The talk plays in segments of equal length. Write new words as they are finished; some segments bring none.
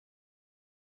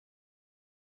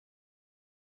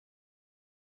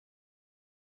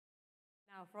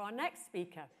Now for our next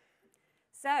speaker.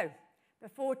 So,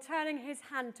 before turning his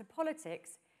hand to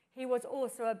politics, he was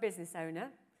also a business owner,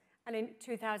 and in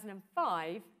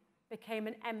 2005 became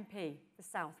an MP for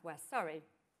South West Surrey.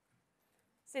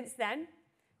 Since then,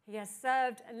 he has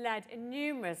served and led in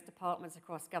numerous departments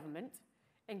across government,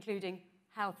 including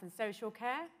Health and Social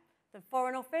Care, the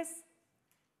Foreign Office,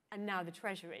 and now the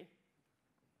Treasury.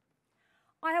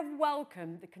 I have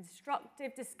welcomed the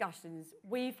constructive discussions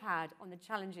we've had on the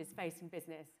challenges facing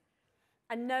business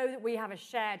and know that we have a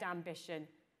shared ambition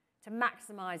to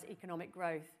maximise economic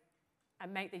growth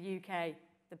and make the UK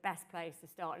the best place to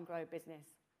start and grow a business.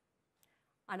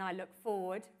 And I look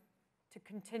forward to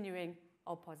continuing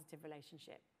our positive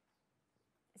relationship.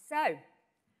 So,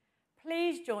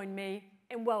 please join me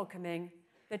in welcoming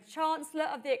the Chancellor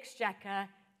of the Exchequer,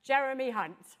 Jeremy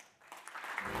Hunt.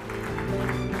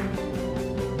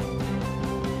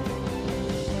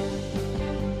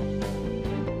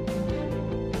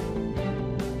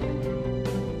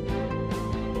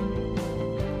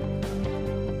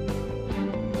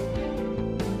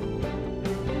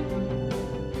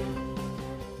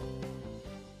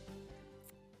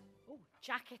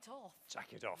 Jacket off.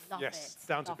 Jacket off, Love yes. It.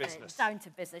 Down to Love business. It. Down to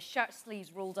business. Shirt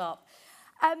sleeves rolled up.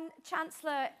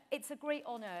 Chancellor, it's a great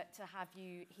honour to have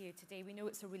you here today. We know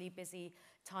it's a really busy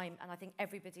time, and I think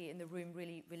everybody in the room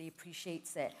really, really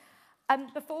appreciates it.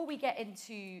 Before we get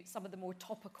into some of the more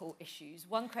topical issues,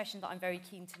 one question that I'm very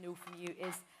keen to know from you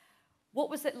is, what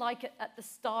was it like at the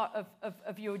start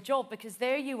of your job? Because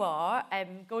there you are,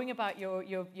 going about your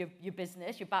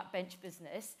business, your backbench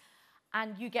business,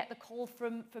 and you get the call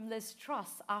from Liz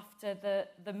Truss after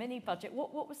the mini-budget.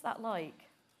 What was that like?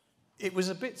 It was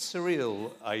a bit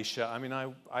surreal, Aisha. I mean,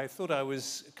 I thought I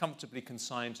was comfortably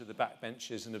consigned to the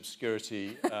backbenches and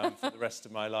obscurity for the rest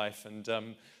of my life,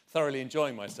 and thoroughly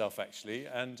enjoying myself, actually.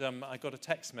 And I got a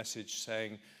text message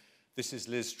saying, "This is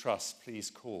Liz Truss, please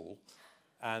call."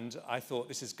 And I thought,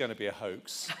 this is going to be a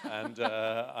hoax. And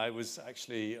I was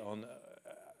actually on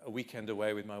a weekend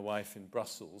away with my wife in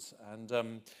Brussels,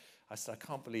 and I said, I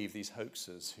can't believe these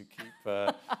hoaxers who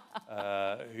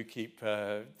keep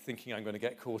thinking I'm going to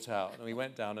get caught out. And we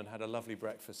went down and had a lovely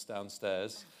breakfast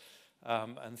downstairs.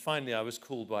 And finally, I was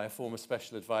called by a former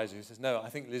special advisor who says, no, I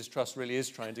think Liz Truss really is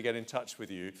trying to get in touch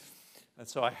with you. And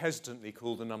so I hesitantly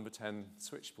called the number 10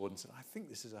 switchboard and said, I think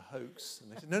this is a hoax. And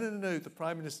they said, no, the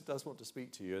Prime Minister does want to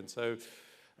speak to you. And so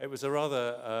it was a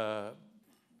rather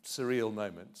surreal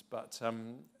moment. But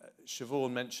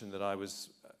Siobhan mentioned that I was...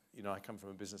 I come from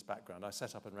a business background. I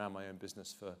set up and ran my own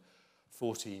business for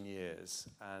 14 years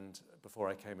and before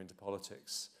I came into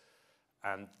politics.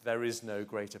 And there is no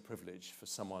greater privilege for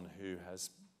someone who has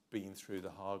been through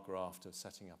the hard graft of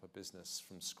setting up a business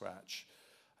from scratch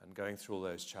and going through all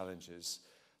those challenges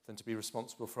than to be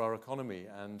responsible for our economy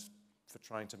and for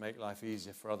trying to make life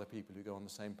easier for other people who go on the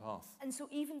same path. And so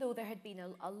even though there had been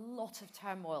a lot of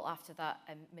turmoil after that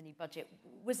mini-budget,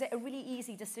 was it a really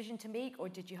easy decision to make, or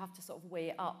did you have to sort of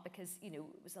weigh it up? Because, it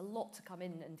was a lot to come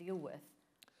in and deal with.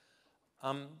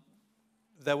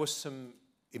 There were some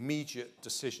immediate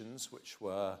decisions which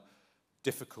were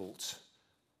difficult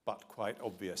but quite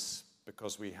obvious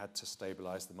because we had to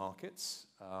stabilise the markets,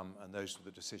 and those were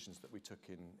the decisions that we took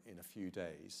in a few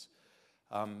days.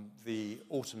 The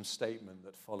autumn statement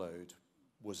that followed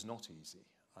was not easy.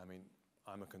 I mean,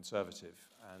 I'm a Conservative,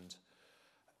 and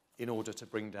in order to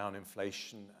bring down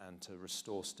inflation and to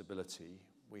restore stability,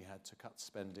 we had to cut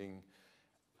spending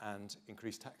and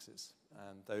increase taxes.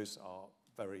 And those are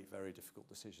very, very difficult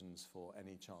decisions for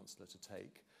any Chancellor to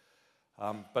take.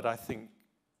 But I think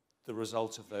the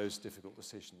result of those difficult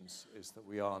decisions is that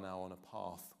we are now on a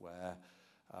path where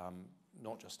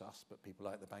not just us, but people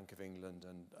like the Bank of England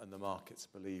and the markets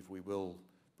believe we will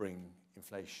bring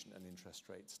inflation and interest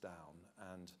rates down.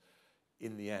 And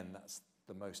in the end, that's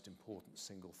the most important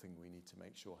single thing we need to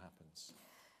make sure happens.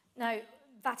 Now,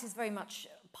 that is very much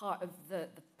part of the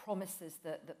promises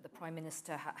that the Prime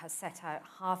Minister has set out,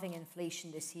 halving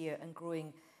inflation this year and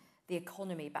growing the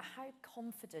economy. But how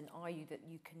confident are you that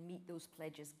you can meet those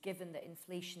pledges, given that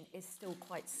inflation is still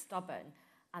quite stubborn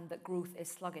and that growth is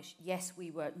sluggish? Yes, we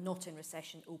were not in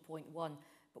recession 0.1,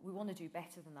 but we want to do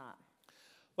better than that.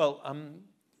 Well,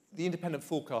 the independent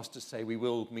forecasters say we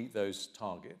will meet those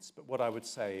targets, but what I would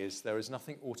say is there is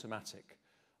nothing automatic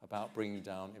about bringing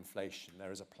down inflation.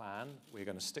 There is a plan. We're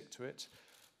going to stick to it.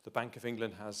 The Bank of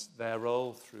England has their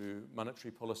role through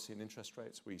monetary policy and interest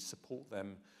rates. We support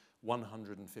them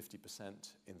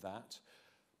 150% in that.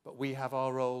 But we have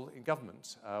our role in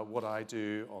government. What I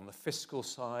do on the fiscal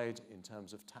side in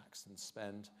terms of tax and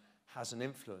spend has an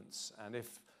influence. And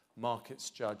if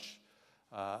markets judge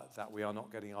that we are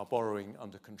not getting our borrowing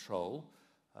under control,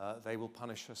 they will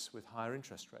punish us with higher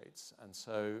interest rates. And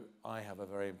so I have a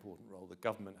very important role. The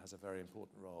government has a very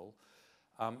important role.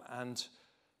 And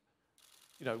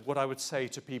you know, what I would say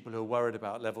to people who are worried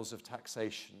about levels of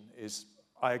taxation is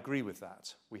I agree with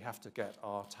that. We have to get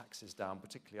our taxes down,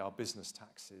 particularly our business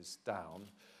taxes down.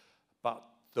 But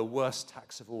the worst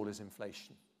tax of all is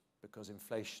inflation, because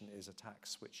inflation is a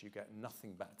tax which you get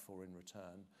nothing back for in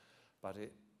return, but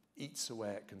it eats away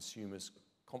at consumers'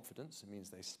 confidence. It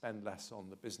means they spend less on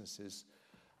the businesses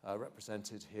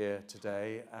represented here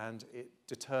today, and it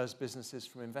deters businesses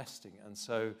from investing. And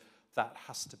so that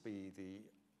has to be the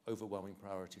overwhelming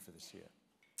priority for this year.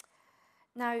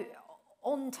 Now,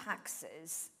 on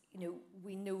taxes, you know,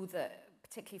 we know that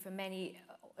particularly for many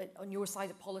on your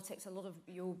side of politics, a lot of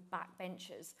your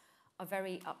backbenchers are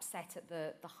very upset at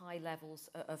the high levels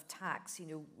of tax. You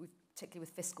know, particularly with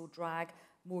fiscal drag,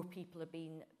 more people are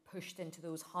being pushed into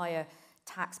those higher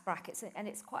tax brackets, and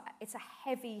it's a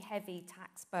heavy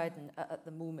tax burden at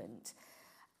the moment.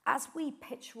 As we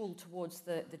pitch roll towards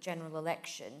the general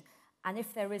election, and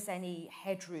if there is any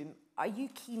headroom, are you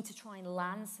keen to try and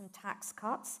land some tax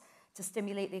cuts to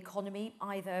stimulate the economy,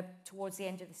 either towards the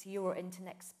end of this year or into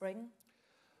next spring?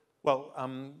 Well,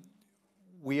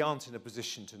 we aren't in a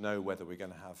position to know whether we're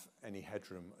going to have any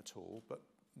headroom at all, but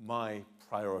my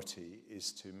priority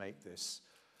is to make this,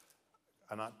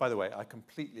 and by the way, I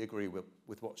completely agree with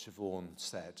what Siobhan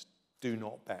said, do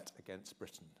not bet against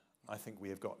Britain. I think we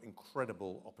have got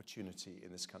incredible opportunity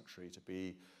in this country to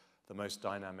be the most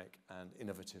dynamic and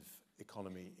innovative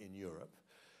economy in Europe.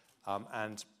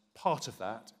 And part of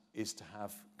that is to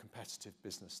have competitive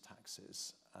business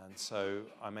taxes. And so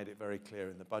I made it very clear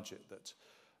in the budget that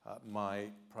my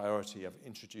priority, I've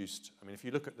introduced, I mean, if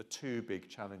you look at the two big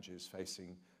challenges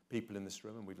facing people in this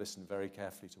room, and we've listened very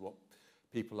carefully to what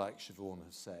people like Siobhan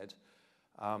have said,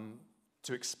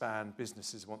 to expand,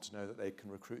 businesses want to know that they can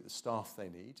recruit the staff they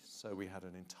need. So we had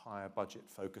an entire budget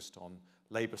focused on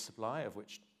labour supply, of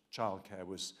which childcare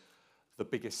was the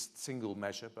biggest single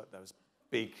measure, but there was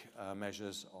big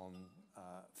measures on,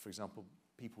 for example,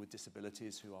 people with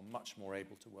disabilities who are much more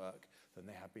able to work than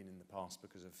they have been in the past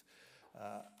because of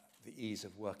the ease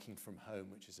of working from home,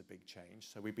 which is a big change.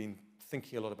 So we've been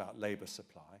thinking a lot about labour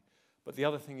supply. But the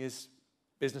other thing is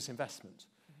business investment.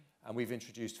 And we've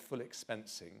introduced full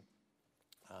expensing.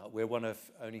 We're one of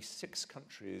only 6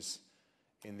 countries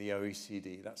in the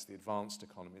OECD, that's the advanced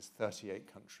economies,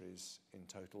 38 countries in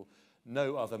total.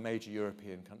 No other major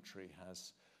European country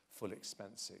has full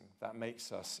expensing. That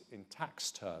makes us, in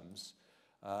tax terms,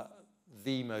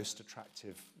 the most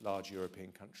attractive large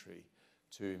European country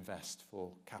to invest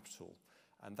for capital.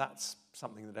 And that's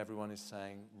something that everyone is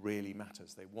saying really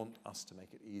matters. They want us to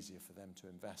make it easier for them to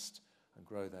invest and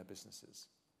grow their businesses.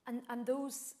 And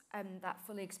those, that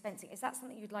fully expensing, is that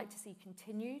something you'd like to see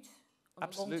continued on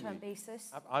Absolutely. a long-term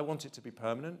basis? I want it to be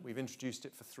permanent. We've introduced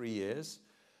it for 3 years,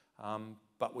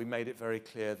 but we made it very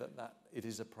clear that it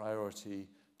is a priority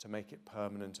to make it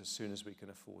permanent as soon as we can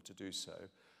afford to do so.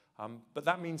 But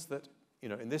that means that, you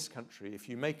know, in this country, if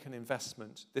you make an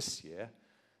investment this year,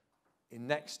 in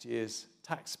next year's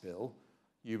tax bill,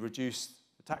 you reduce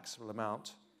the taxable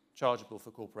amount chargeable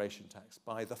for corporation tax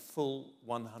by the full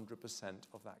 100%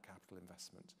 of that capital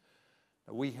investment.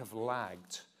 Now, we have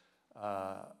lagged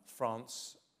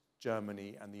France,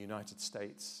 Germany, and the United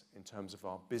States in terms of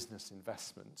our business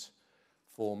investment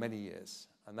for many years,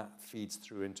 and that feeds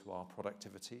through into our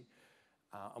productivity,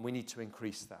 and we need to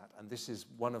increase that. And this is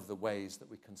one of the ways that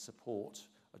we can support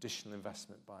additional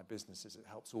investment by businesses. It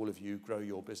helps all of you grow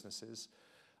your businesses,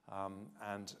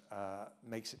 and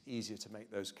makes it easier to make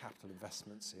those capital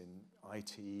investments in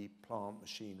IT, plant,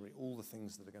 machinery, all the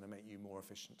things that are going to make you more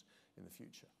efficient in the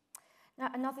future. Now,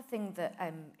 another thing that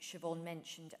Siobhan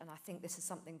mentioned, and I think this is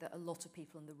something that a lot of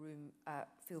people in the room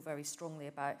feel very strongly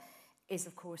about, is,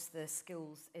 of course, the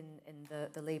skills in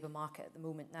the labour market at the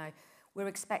moment. Now, we're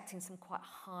expecting some quite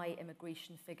high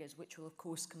immigration figures, which will, of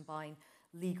course, combine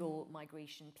legal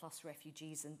migration plus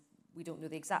refugees, and we don't know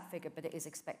the exact figure, but it is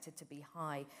expected to be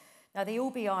high. Now, the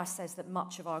OBR says that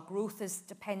much of our growth is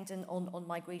dependent on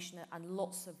migration, and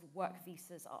lots of work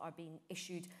visas are being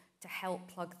issued to help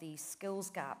plug these skills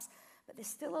gaps. But there's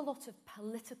still a lot of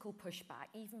political pushback,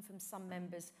 even from some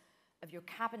members of your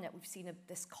cabinet. We've seen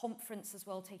this conference as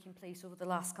well taking place over the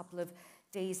last couple of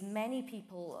days. Many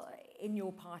people in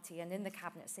your party and in the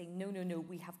cabinet saying, no,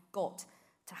 we have got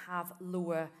to have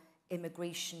lower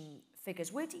immigration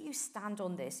figures. Where do you stand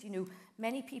on this? You know,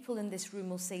 many people in this room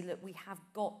will say, look, we have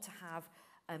got to have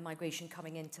migration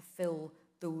coming in to fill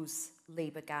those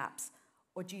labour gaps.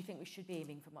 Or do you think we should be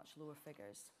aiming for much lower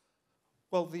figures?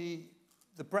 Well, the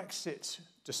Brexit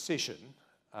decision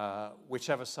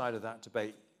whichever side of that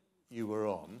debate you were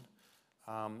on,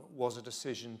 was a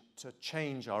decision to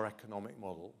change our economic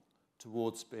model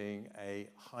towards being a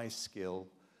high-skill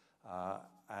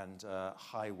and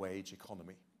high-wage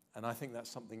economy. And I think that's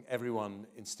something everyone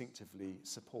instinctively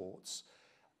supports.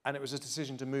 And it was a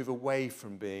decision to move away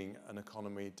from being an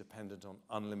economy dependent on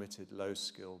unlimited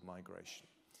low-skilled migration.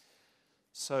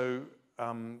 So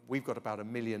we've got about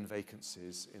 1 million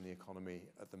vacancies in the economy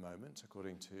at the moment,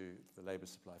 according to the labour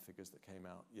supply figures that came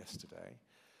out yesterday.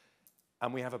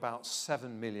 And we have about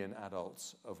 7 million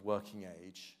adults of working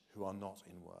age who are not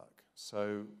in work.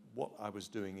 So what I was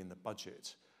doing in the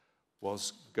budget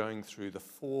was going through the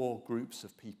 4 groups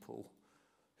of people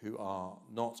who are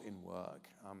not in work.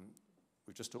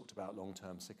 We've just talked about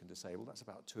long-term sick and disabled. That's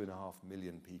about 2.5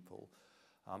 million people.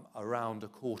 Around a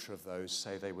quarter of those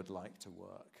say they would like to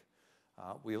work.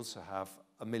 We also have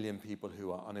 1 million people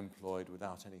who are unemployed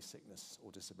without any sickness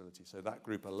or disability. So that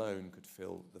group alone could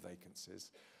fill the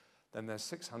vacancies. Then there's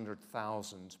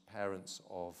 600,000 parents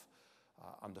of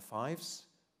under 5s,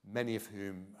 many of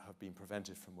whom have been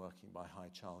prevented from working by high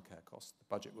childcare costs. The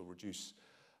budget will reduce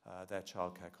their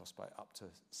childcare costs by up to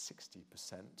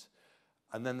 60%.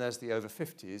 And then there's the over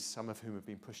 50s, some of whom have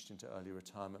been pushed into early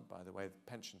retirement by the way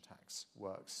the pension tax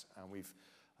works, and we've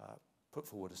put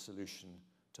forward a solution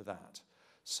to that.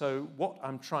 So what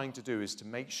I'm trying to do is to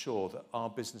make sure that our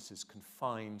businesses can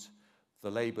find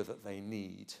the labour that they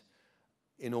need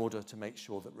in order to make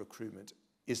sure that recruitment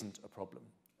isn't a problem.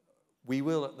 We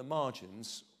will, at the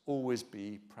margins, always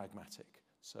be pragmatic.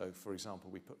 So, for example,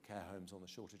 we put care homes on the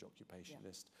shortage occupation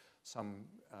list, some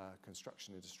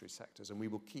construction industry sectors, and we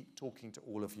will keep talking to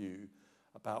all of you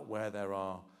about where there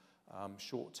are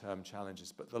short-term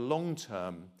challenges. But the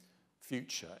long-term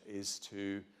future is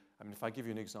to, I mean, if I give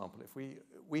you an example, if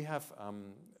we have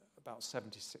about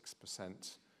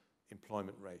 76%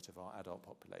 employment rate of our adult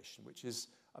population, which is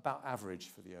about average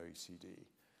for the OECD.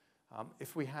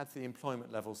 If we had the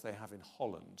employment levels they have in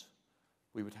Holland,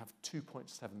 we would have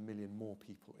 2.7 million more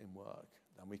people in work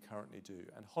than we currently do.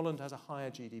 And Holland has a higher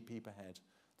GDP per head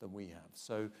than we have.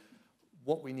 So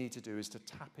what we need to do is to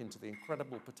tap into the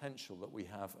incredible potential that we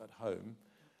have at home,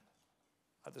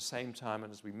 at the same time,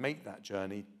 and as we make that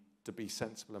journey, to be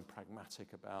sensible and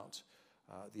pragmatic about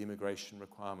the immigration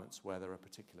requirements where there are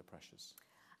particular pressures.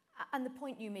 And the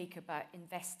point you make about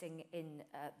investing in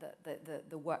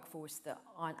the workforce that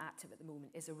aren't active at the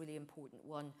moment is a really important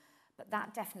one. But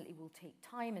that definitely will take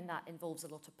time, and that involves a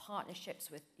lot of partnerships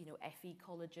with, you know, FE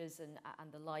colleges and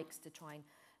the likes to try and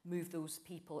move those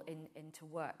people into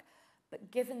work. But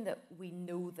given that we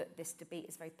know that this debate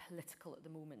is very political at the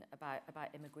moment about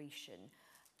immigration,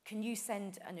 can you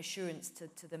send an assurance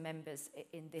to the members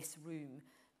in this room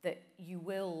that you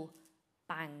will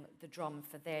bang the drum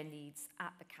for their needs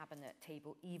at the cabinet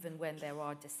table, even when there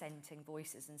are dissenting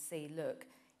voices, and say, look,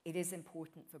 it is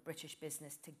important for British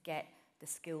business to get the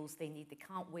skills they need. They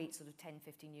can't wait sort of 10,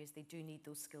 15 years. They do need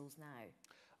those skills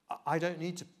now. I don't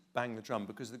need to bang the drum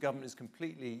because the government is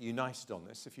completely united on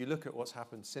this. If you look at what's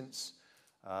happened since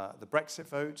the Brexit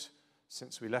vote,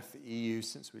 since we left the EU,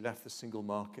 since we left the single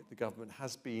market, the government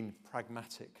has been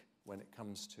pragmatic when it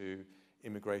comes to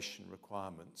immigration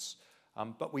requirements.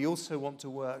 But we also want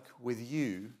to work with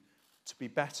you to be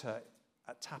better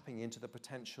at tapping into the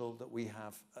potential that we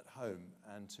have at home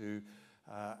and to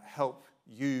help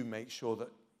you make sure that,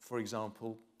 for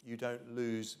example, you don't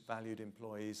lose valued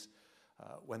employees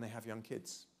when they have young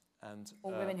kids.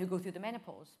 Or women who go through the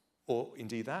menopause. Or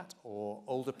indeed that, or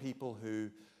older people who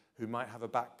might have a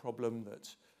back problem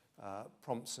that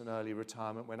prompts an early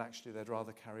retirement when actually they'd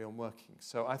rather carry on working.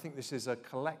 So I think this is a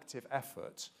collective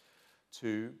effort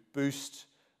to boost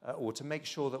or to make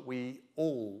sure that we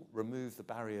all remove the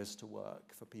barriers to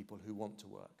work for people who want to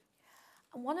work.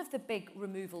 And one of the big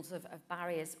removals of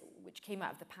barriers which came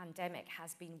out of the pandemic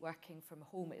has been working from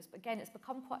home. Again, it's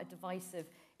become quite a divisive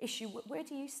issue. Where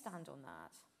do you stand on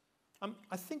that?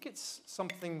 I think it's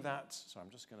something that... Sorry,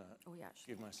 I'm just going to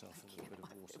give myself a little bit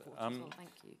of water.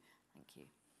 Thank you. Thank you.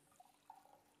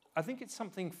 I think it's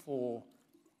something for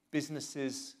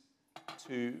businesses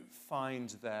to find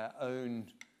their own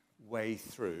way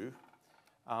through.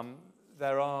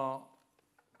 There are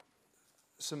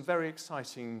some very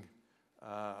exciting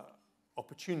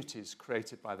opportunities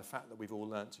created by the fact that we've all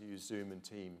learnt to use Zoom and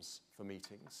Teams for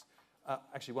meetings.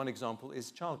 Actually, one example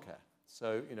is childcare.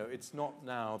 So, you know, it's not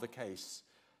now the case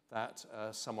that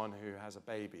someone who has a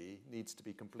baby needs to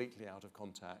be completely out of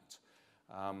contact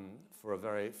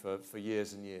for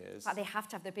years and years. But they have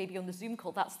to have their baby on the Zoom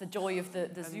call. That's the joy of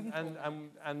the Zoom call.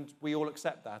 And we all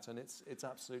accept that, and it's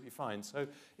absolutely fine. So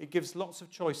it gives lots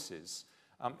of choices.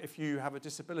 If you have a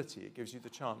disability, it gives you the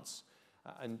chance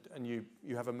And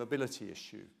you have a mobility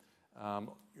issue.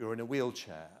 You're in a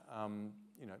wheelchair.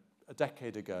 You know, a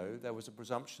decade ago, there was a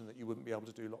presumption that you wouldn't be able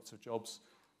to do lots of jobs,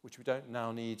 which we don't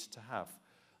now need to have.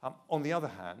 On the other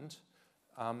hand,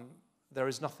 there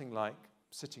is nothing like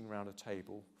sitting around a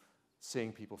table,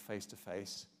 seeing people face to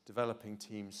face, developing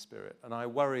team spirit. And I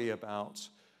worry about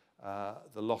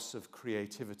the loss of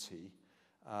creativity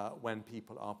when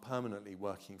people are permanently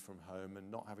working from home and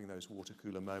not having those water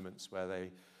cooler moments where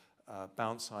they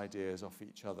bounce ideas off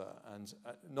each other. And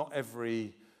not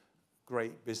every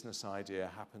great business idea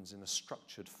happens in a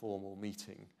structured, formal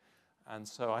meeting. And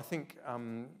so I think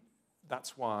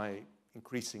that's why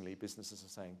increasingly businesses are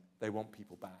saying they want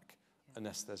people back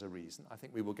unless there's a reason. I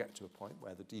think we will get to a point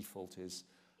where the default is,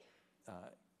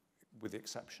 with the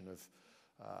exception of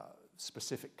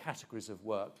specific categories of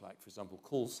work, like, for example,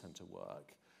 call center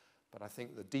work, but I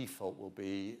think the default will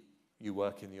be you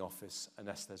work in the office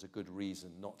unless there's a good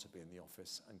reason not to be in the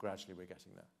office, and gradually we're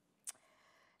getting there.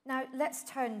 Now, let's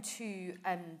turn to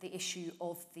the issue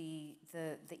of the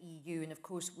EU, and of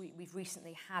course we've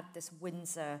recently had this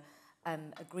Windsor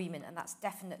agreement, and that's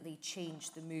definitely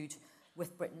changed the mood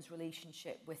with Britain's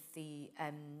relationship with the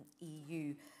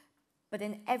EU. But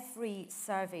in every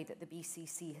survey that the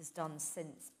BCC has done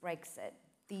since Brexit,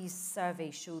 these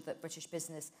surveys show that British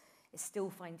business is still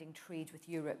finding trade with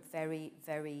Europe very,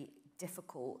 very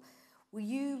difficult. Will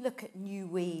you look at new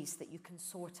ways that you can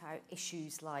sort out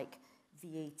issues like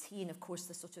VAT and, of course,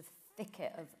 the sort of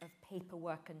thicket of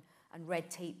paperwork and red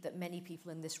tape that many people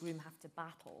in this room have to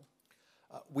battle?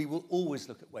 We will always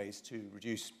look at ways to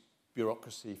reduce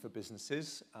bureaucracy for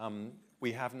businesses.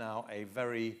 We have now a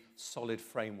very solid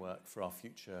framework for our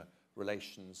future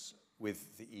relations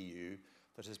with the EU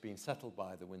that has been settled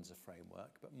by the Windsor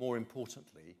framework, but more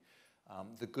importantly,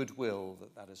 the goodwill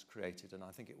that has created, and I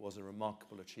think it was a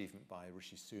remarkable achievement by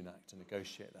Rishi Sunak to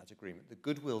negotiate that agreement. The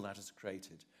goodwill that has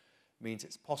created means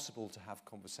it's possible to have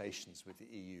conversations with the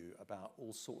EU about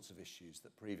all sorts of issues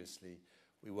that previously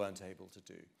we weren't able to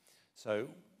do. So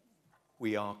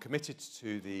we are committed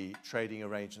to the trading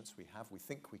arrangements we have. We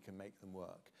think we can make them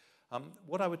work.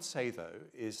 What I would say, though,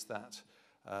 is that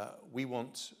we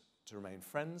want to remain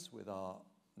friends with our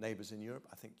neighbours in Europe.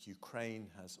 I think Ukraine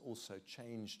has also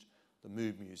changed the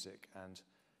mood music and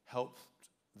helped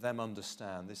them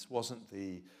understand this wasn't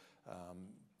the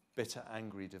bitter,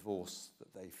 angry divorce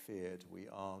that they feared. We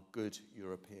are good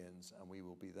Europeans, and we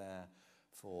will be there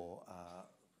for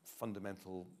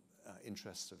fundamental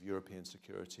interests of European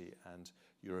security and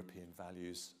European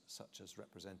values, such as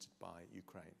represented by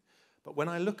Ukraine. But when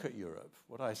I look at Europe,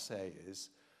 what I say is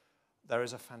there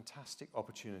is a fantastic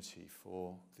opportunity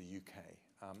for the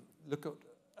UK. Look at,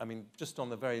 I mean, just on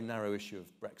the very narrow issue of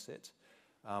Brexit,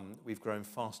 we've grown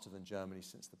faster than Germany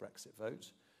since the Brexit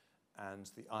vote, and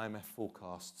the IMF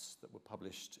forecasts that were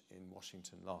published in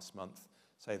Washington last month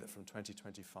say that from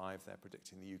 2025 they're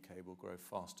predicting the UK will grow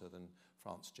faster than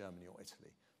France, Germany or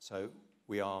Italy. So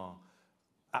we are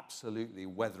absolutely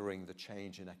weathering the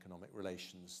change in economic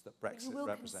relations that Brexit represents. You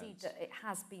will concede that it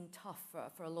has been tough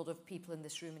for a lot of people in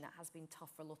this room, and it has been tough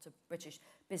for a lot of British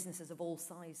businesses of all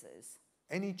sizes.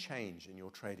 Any change in your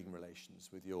trading relations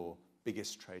with your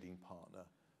biggest trading partner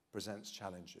presents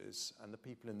challenges, and the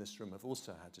people in this room have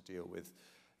also had to deal with,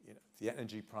 you know, the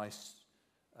energy price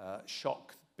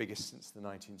shock, biggest since the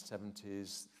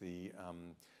 1970s, the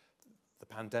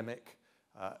pandemic.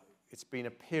 It's been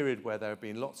a period where there have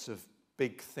been lots of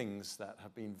big things that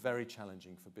have been very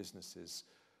challenging for businesses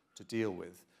to deal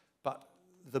with. But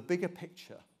the bigger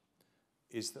picture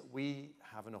is that we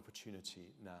have an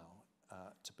opportunity now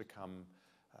to become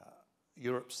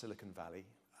Europe's Silicon Valley.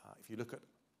 If you look at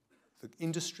the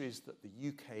industries that the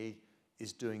UK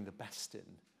is doing the best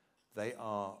in, they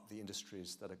are the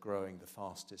industries that are growing the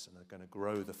fastest and are going to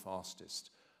grow the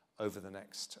fastest over the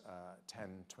next 10,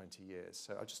 20 years.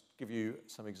 So I'll just give you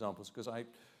some examples because I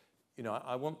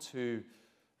want to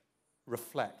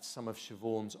reflect some of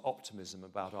Siobhan's optimism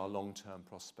about our long-term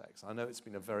prospects. I know it's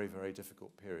been a very, very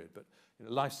difficult period, but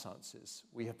life sciences,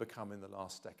 we have become in the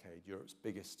last decade Europe's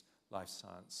biggest life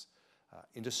science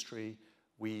industry.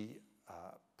 We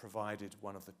provided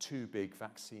one of the 2 big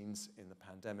vaccines in the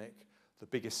pandemic, the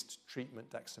biggest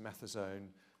treatment, dexamethasone.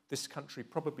 This country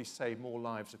probably saved more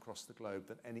lives across the globe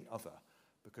than any other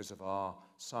because of our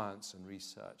science and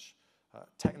research.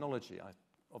 Technology, I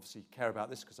obviously care about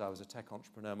this because I was a tech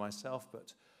entrepreneur myself,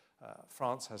 but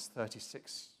France has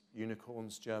 36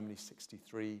 unicorns, Germany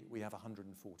 63. We have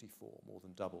 144, more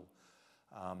than double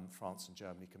France and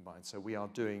Germany combined. So we are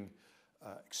doing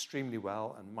extremely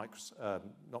well, and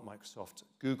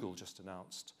Google just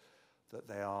announced that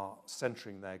they are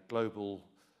centering their global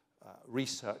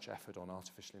research effort on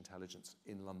artificial intelligence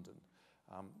in London.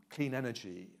 Clean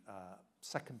energy,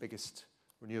 second biggest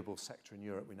renewable sector in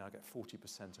Europe. We now get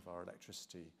 40% of our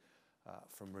electricity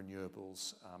from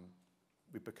renewables.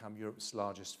 We've become Europe's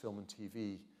largest film and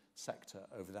TV sector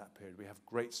over that period. We have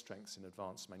great strengths in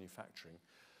advanced manufacturing.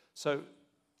 So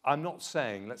I'm not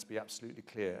saying, let's be absolutely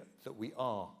clear, that we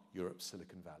are Europe's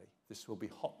Silicon Valley. This will be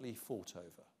hotly fought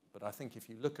over. But I think if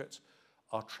you look at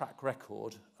our track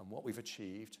record and what we've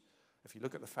achieved, if you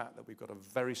look at the fact that we've got a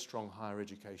very strong higher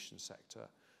education sector,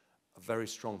 a very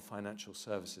strong financial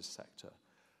services sector,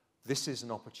 this is an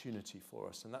opportunity for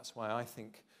us. And that's why I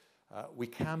think we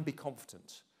can be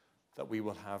confident that we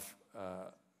will have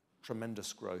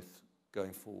tremendous growth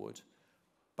going forward.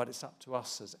 But it's up to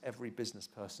us, as every business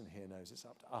person here knows, it's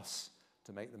up to us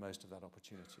to make the most of that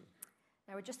opportunity.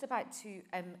 Now, we're just about to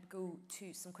go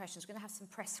to some questions. We're going to have some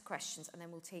press questions, and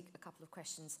then we'll take a couple of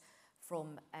questions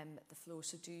from the floor.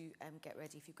 So do get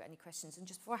ready if you've got any questions. And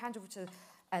just before I hand over to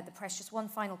the press, just one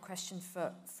final question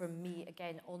from me,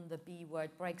 again, on the B word,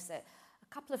 Brexit.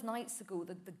 A couple of nights ago,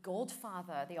 the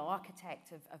godfather, the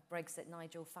architect of Brexit,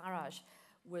 Nigel Farage,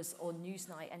 was on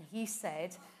Newsnight, and he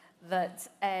said that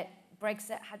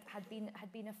Brexit had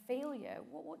been a failure.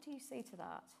 What do you say to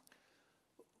that?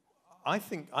 I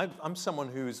think I'm someone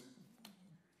who is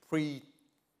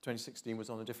pre-2016 was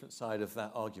on a different side of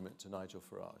that argument to Nigel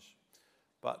Farage.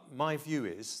 But my view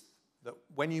is that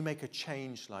when you make a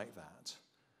change like that,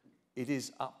 it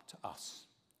is up to us.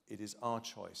 It is our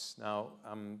choice. Now,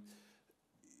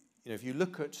 if you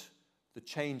look at the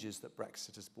changes that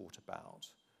Brexit has brought about,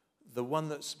 the one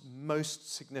that's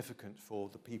most significant for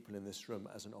the people in this room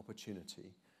as an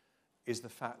opportunity is the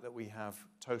fact that we have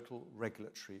total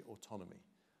regulatory autonomy.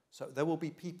 So there will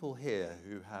be people here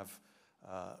who have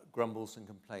grumbles and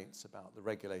complaints about the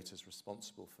regulators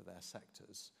responsible for their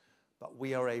sectors, but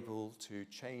we are able to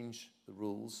change the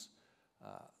rules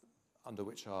under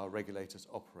which our regulators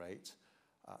operate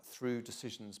through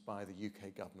decisions by the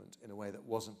UK government in a way that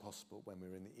wasn't possible when we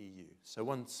were in the EU. So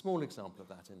one small example of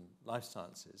that in life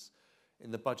sciences,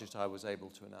 in the budget I was able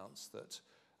to announce that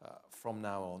from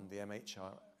now on the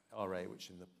MHRA, which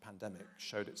in the pandemic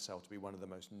showed itself to be one of the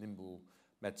most nimble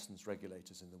medicines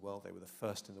regulators in the world, they were the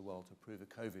first in the world to approve a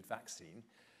COVID vaccine,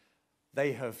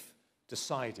 they have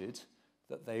decided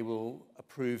that they will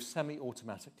approve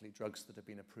semi-automatically drugs that have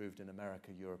been approved in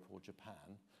America, Europe or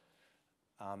Japan.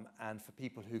 And for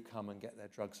people who come and get their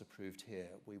drugs approved here,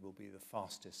 we will be the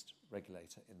fastest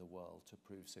regulator in the world to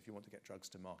approve. So if you want to get drugs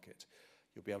to market,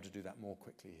 you'll be able to do that more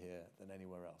quickly here than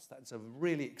anywhere else. That's a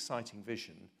really exciting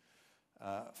vision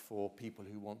for people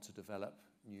who want to develop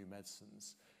new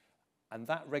medicines. And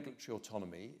that regulatory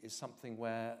autonomy is something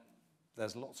where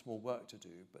there's lots more work to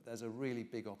do, but there's a really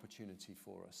big opportunity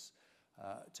for us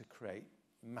to create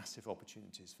massive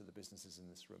opportunities for the businesses in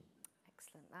this room.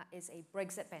 Excellent. That is a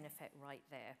Brexit benefit right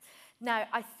there. Now,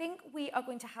 I think we are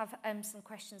going to have some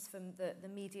questions from the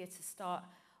media to start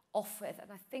off with,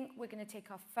 and I think we're going to take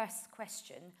our first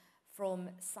question from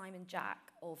Simon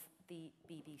Jack of the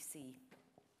BBC.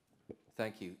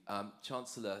 Thank you.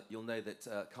 Chancellor, you'll know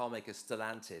that car maker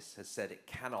Stellantis has said it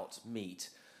cannot meet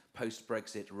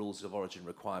post-Brexit rules of origin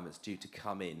requirements due to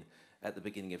come in at the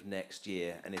beginning of next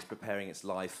year, and is preparing its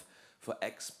life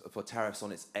for tariffs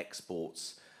on its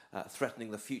exports,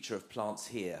 threatening the future of plants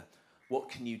here. What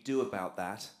can you do about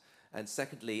that? And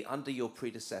secondly, under your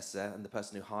predecessor and the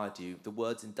person who hired you, the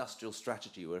words industrial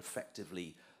strategy were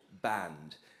effectively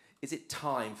banned. Is it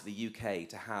time for the UK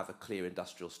to have a clear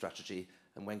industrial strategy,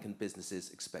 and when can businesses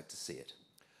expect to see it?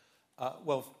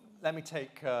 Well, let me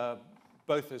take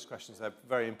both those questions. They're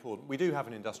very important. We do have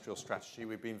an industrial strategy.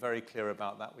 We've been very clear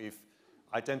about that. We've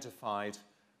identified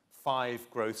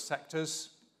 5 growth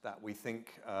sectors that we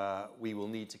think we will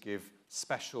need to give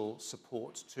special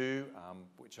support to,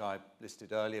 which I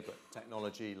listed earlier, but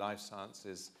technology, life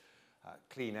sciences,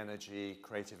 clean energy,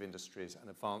 creative industries, and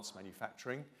advanced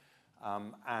manufacturing.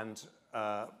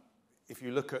 If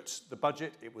you look at the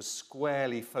budget, it was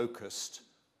squarely focused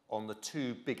on the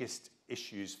 2 biggest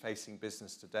issues facing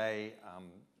business today: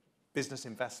 business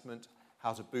investment,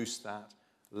 how to boost that,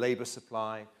 labour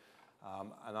supply,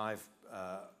 and I've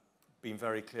been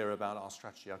very clear about our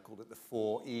strategy. I called it the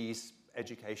 4 E's: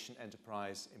 education,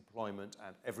 enterprise, employment,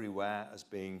 and everywhere, as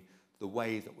being the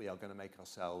way that we are going to make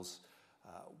ourselves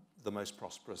the most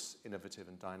prosperous, innovative,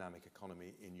 and dynamic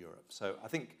economy in Europe. So I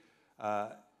think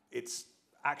it's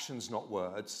actions, not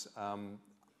words.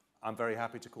 I'm very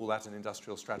happy to call that an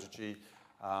industrial strategy.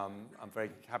 I'm very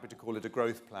happy to call it a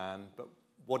growth plan, but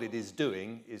what it is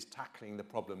doing is tackling the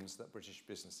problems that British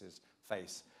businesses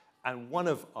face. And one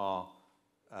of our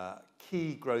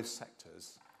key growth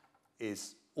sectors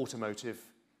is automotive,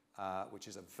 which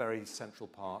is a very central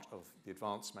part of the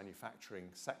advanced manufacturing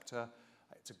sector.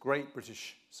 It's a great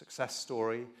British success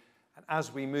story. And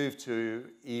as we move to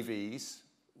EVs,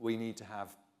 we need to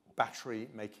have battery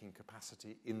making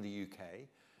capacity in the UK.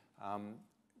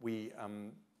 We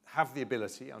have the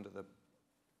ability under the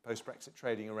post-Brexit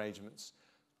trading arrangements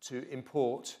to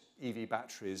import EV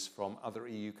batteries from other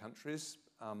EU countries,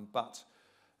 but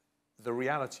the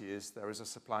reality is there is a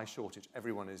supply shortage.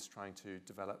 Everyone is trying to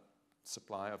develop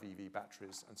supply of EV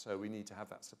batteries, and so we need to have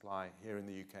that supply here in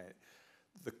the UK.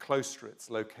 The closer it's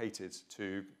located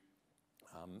to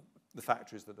the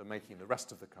factories that are making the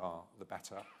rest of the car, the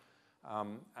better.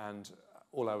 And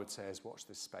all I would say is watch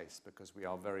this space, because we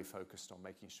are very focused on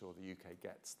making sure the UK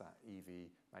gets that EV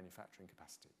manufacturing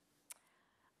capacity.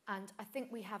 And I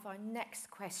think we have our next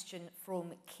question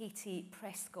from Katie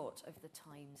Prescott of the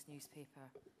Times newspaper.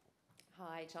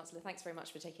 Hi, Chancellor. Thanks very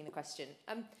much for taking the question.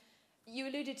 You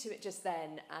alluded to it just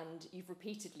then, and you've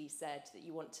repeatedly said that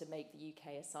you want to make the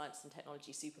UK a science and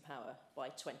technology superpower by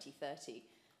 2030.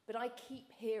 But I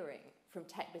keep hearing from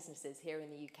tech businesses here in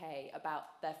the UK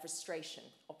about their frustration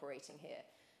operating here.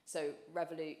 So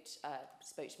Revolut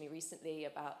spoke to me recently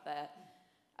about their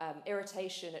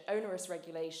irritation at onerous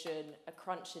regulation, a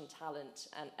crunch in talent,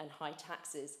 and high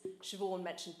taxes. Siobhan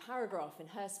mentioned Paragraph in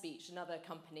her speech, another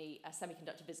company, a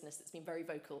semiconductor business that's been very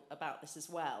vocal about this as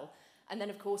well. And then,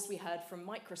 of course, we heard from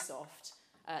Microsoft,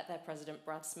 their president,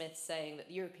 Brad Smith, saying that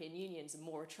the European Union is a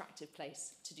more attractive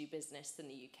place to do business than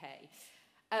the UK.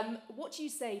 What do you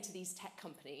say to these tech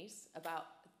companies about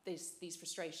these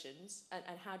frustrations,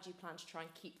 and how do you plan to try and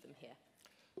keep them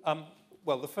here?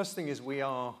 Well, the first thing is we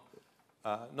are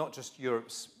not just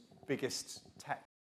Europe's biggest tech